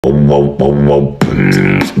So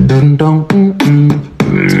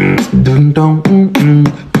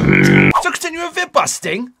continue with vid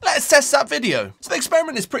busting, let's test that video. So the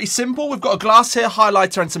experiment is pretty simple. We've got a glass here,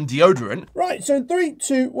 highlighter and some deodorant. Right, so in 3,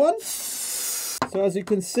 2, 1. So as you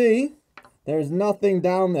can see, there is nothing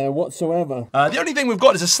down there whatsoever. The only thing we've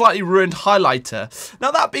got is a slightly ruined highlighter. Now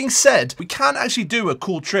that being said, we can actually do a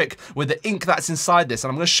cool trick with the ink that's inside this, and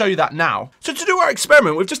I'm going to show you that now. So to do our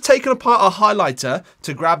experiment, we've just taken apart our highlighter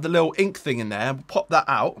to grab the little ink thing in there, and pop that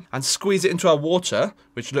out and squeeze it into our water,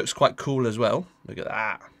 which looks quite cool as well. Look at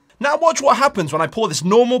that. Now watch what happens when I pour this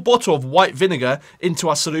normal bottle of white vinegar into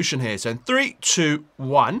our solution here. So in 3, 2,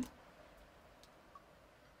 1.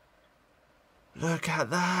 Look at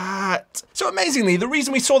that. So amazingly, the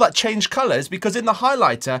reason we saw that change colour is because in the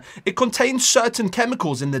highlighter, it contains certain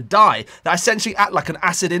chemicals in the dye that essentially act like an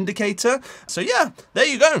acid indicator. So yeah, there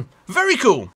you go. Very cool.